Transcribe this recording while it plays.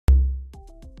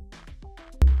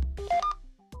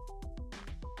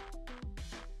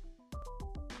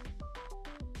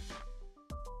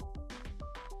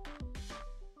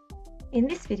In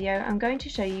this video, I'm going to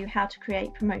show you how to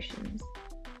create promotions.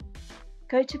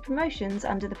 Go to Promotions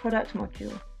under the Product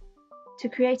module. To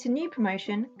create a new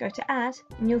promotion, go to Add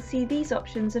and you'll see these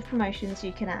options of promotions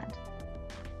you can add.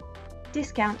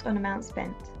 Discount on amount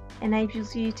spent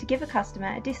enables you to give a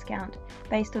customer a discount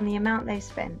based on the amount they've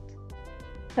spent.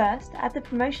 First, add the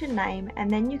promotion name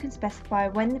and then you can specify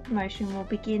when the promotion will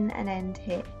begin and end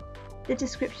here. The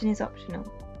description is optional.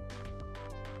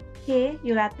 Here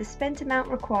you'll add the spent amount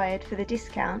required for the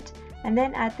discount and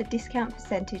then add the discount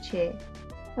percentage here.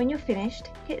 When you're finished,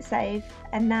 hit save,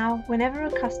 and now whenever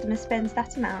a customer spends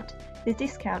that amount, the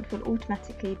discount will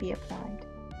automatically be applied.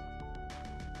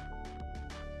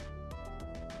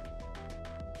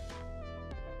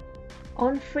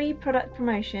 On free product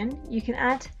promotion, you can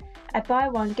add a buy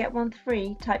one get one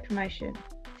free type promotion.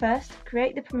 First,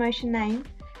 create the promotion name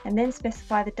and then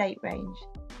specify the date range.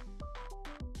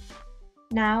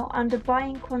 Now, under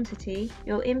buying quantity,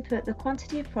 you'll input the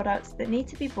quantity of products that need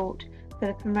to be bought for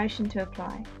the promotion to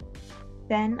apply.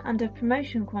 Then, under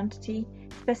promotion quantity,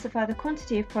 specify the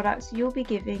quantity of products you'll be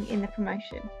giving in the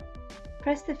promotion.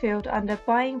 Press the field under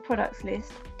Buying Products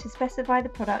List to specify the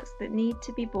products that need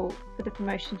to be bought for the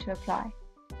promotion to apply.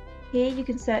 Here you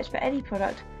can search for any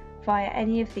product via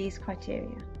any of these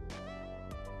criteria.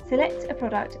 Select a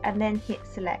product and then hit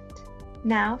Select.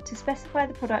 Now, to specify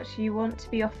the products you want to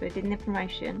be offered in the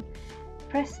promotion,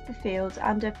 press the field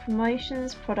under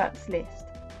Promotions Products List,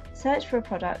 search for a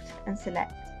product and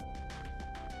select.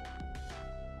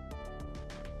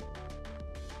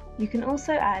 You can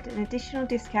also add an additional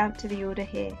discount to the order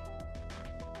here.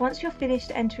 Once you're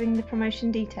finished entering the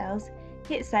promotion details,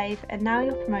 hit save and now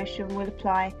your promotion will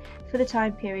apply for the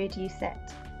time period you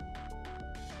set.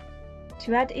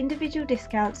 To add individual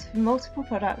discounts for multiple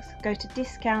products, go to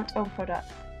Discount on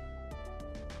Products.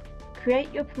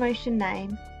 Create your promotion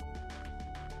name,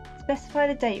 specify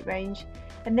the date range,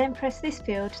 and then press this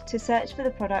field to search for the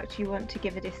product you want to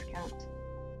give a discount.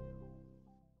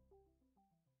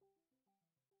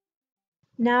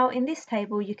 Now in this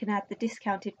table you can add the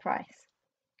discounted price.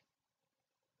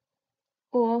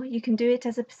 Or you can do it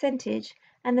as a percentage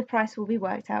and the price will be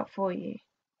worked out for you.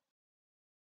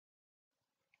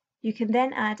 You can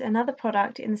then add another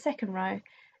product in the second row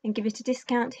and give it a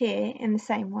discount here in the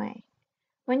same way.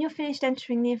 When you're finished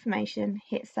entering the information,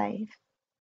 hit save.